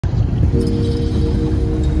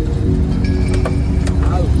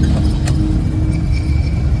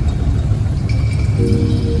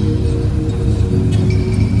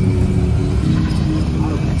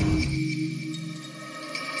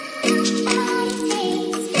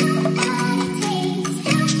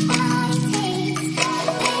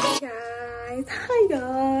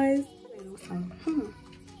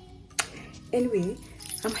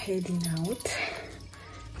heading out.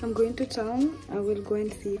 I'm going to town. I will go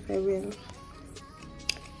and see if I will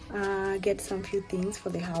get some few things for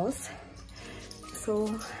the house.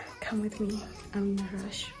 So come with me. I'm in a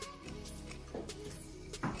rush.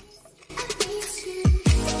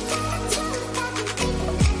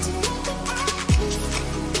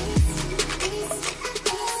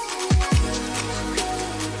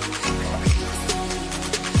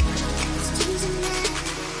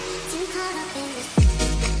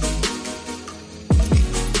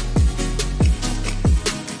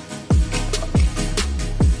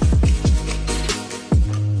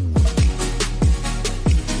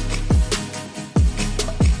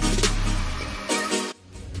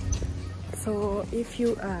 So if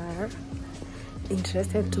you are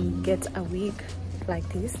interested to get a wig like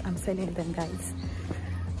this, I'm selling them, guys.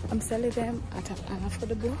 I'm selling them at an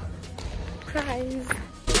affordable price.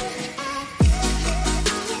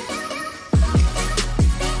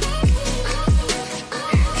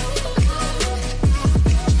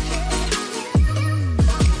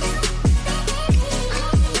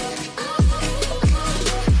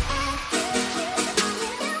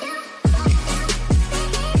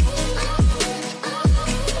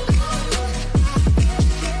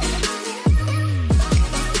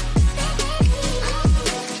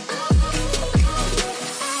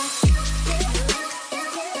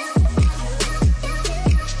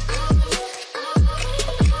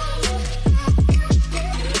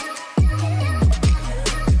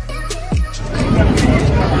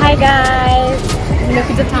 Hi guys,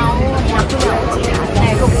 nimekuja town,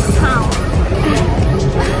 Nairobi town.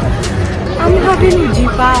 I'm having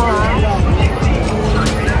G-Power.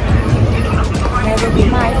 Nairobi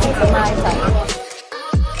night, it's a night time.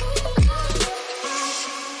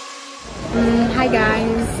 Hi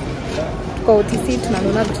guys, tuko OTC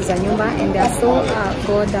tunanunua vitu za nyumba and they are so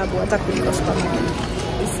affordable hata kuliko supermarket.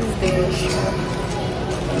 This is the shop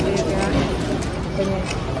area kwenye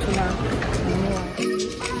tunanunua.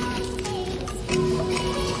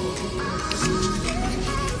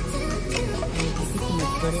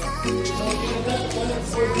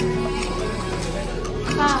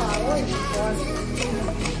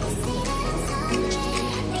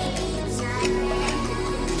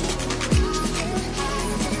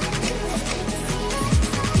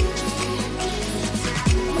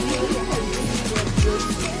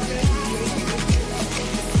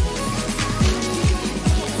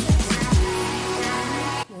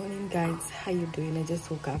 Morning guys, how you doing? I just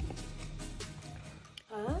woke up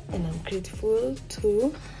and I'm grateful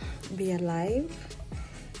to be alive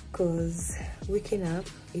because waking up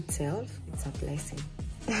itself, it's a blessing.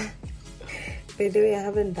 By the way, I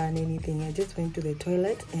haven't done anything. I just went to the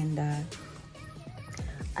toilet and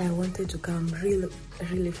I wanted to come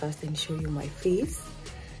really fast and show you my face,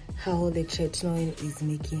 how the Tretinoin is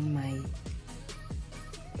making my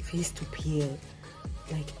face to peel.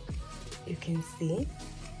 Like you can see,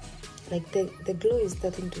 like the glow is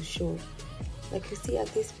starting to show. Like you see at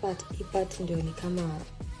this part, ndio ni kama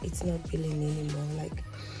it's not peeling anymore. Like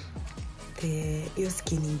your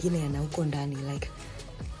skin ingine yana huko ndani, like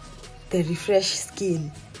the refresh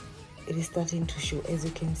skin, it is starting to show. As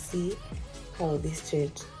you can see how this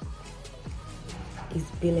thread is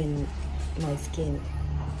peeling my skin.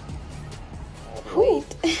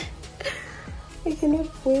 Wait. I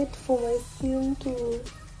cannot wait for my skin to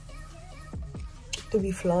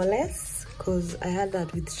be flawless, because I had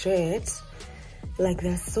that with threads. Like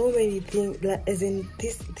there's so many things, like, as in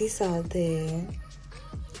these are the,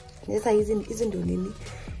 these are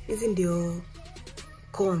isn't your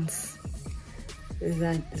cons,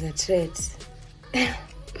 the threads.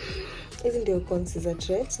 Isn't your cons the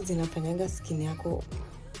threads zinafanyanga skin yako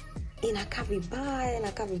inakaa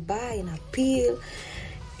vibaya, ina peel,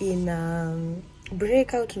 ina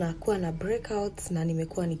breakout, nakuwa na breakouts, na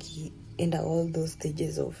nimekuwa nikienda all those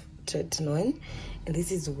stages of Tretinoin, and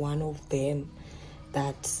this is one of them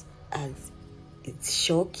that it's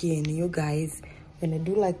shocking. You guys, when I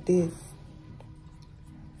do like this,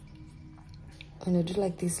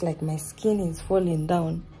 like my skin is falling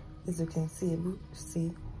down. As you can see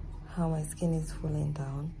how my skin is falling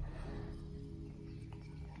down.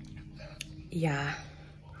 Yeah,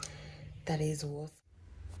 that is what.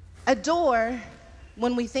 A door,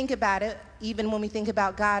 when we think about it, even when we think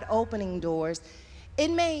about God opening doors, it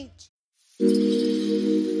may.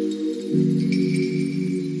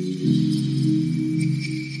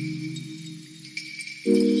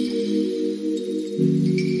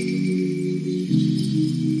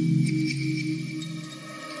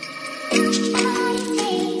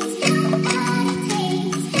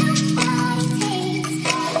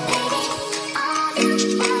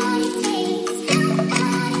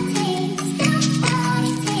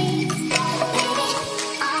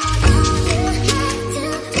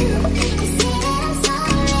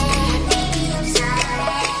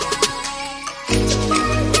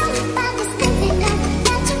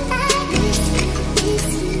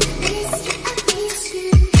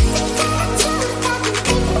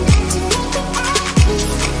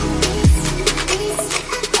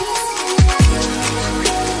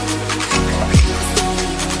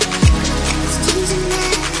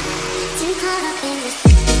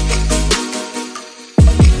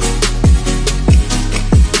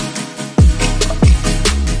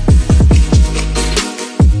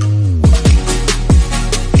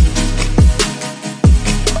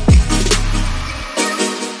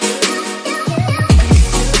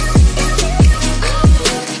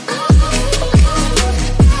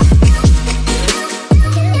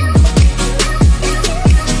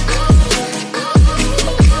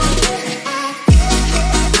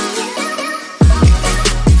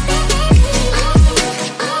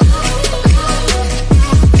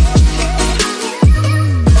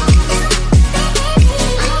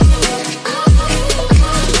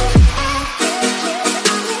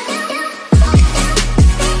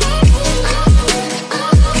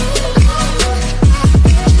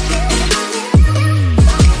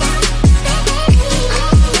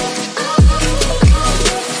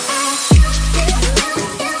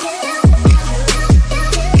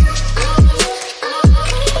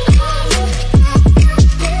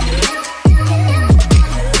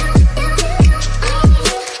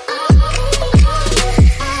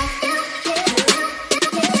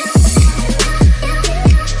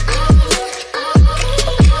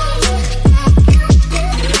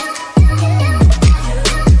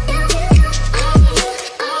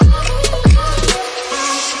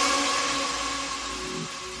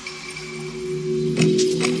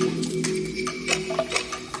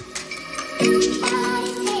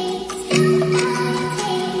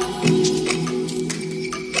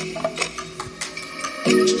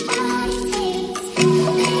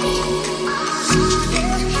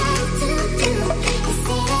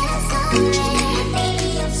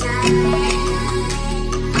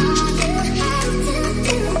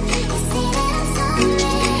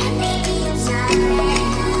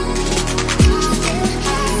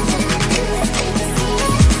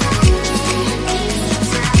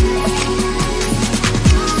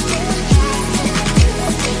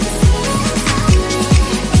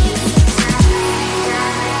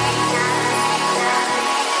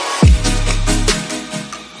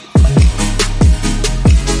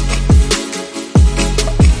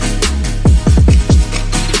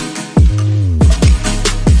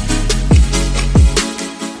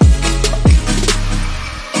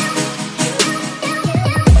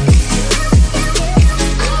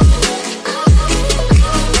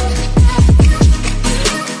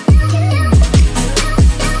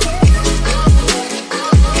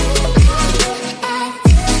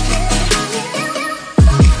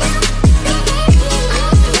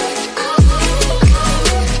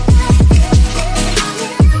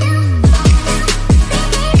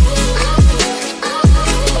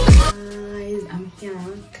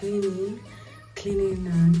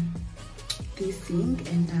 clean this sink,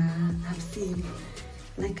 and I've seen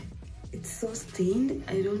like it's so stained.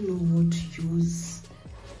 I don't know what to use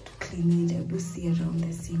to clean it. I do see around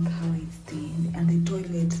the sink how it's stained, and the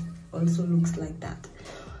toilet also looks like that.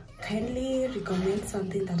 Kindly recommend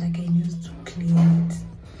something that I can use to clean it,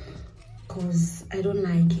 because I don't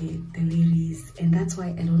like it the way it is, and that's why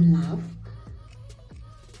I don't love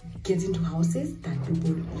getting to houses that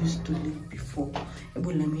people used to live before.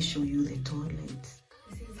 But let me show you the toilet.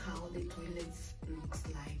 This is how the toilet looks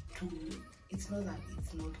like too. It's not that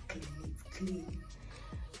it's not clean, it's clean,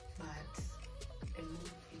 but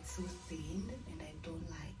it's so stained and I don't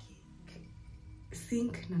like it.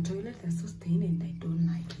 Sink and toilet are so stained and I don't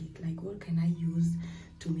like it. Like, what can I use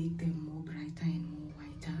to make them more brighter and more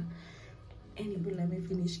whiter? Anyway, let me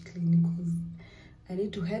finish cleaning because I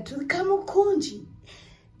need to head to the Kamukunji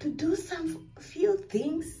to do some few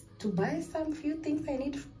things, to buy some few things I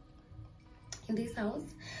need in this house.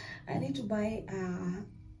 I need to buy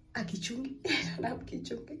a kichungi. I don't have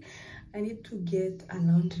kichungi. I need to get a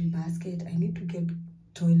laundry basket. I need to get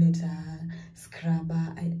toilet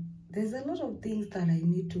scrubber. There's a lot of things that I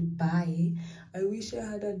need to buy. I wish I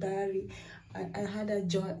had a diary. I had a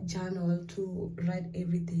journal to write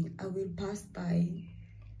everything. I will pass by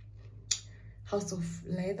House of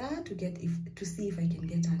Leather to see if I can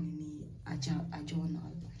get an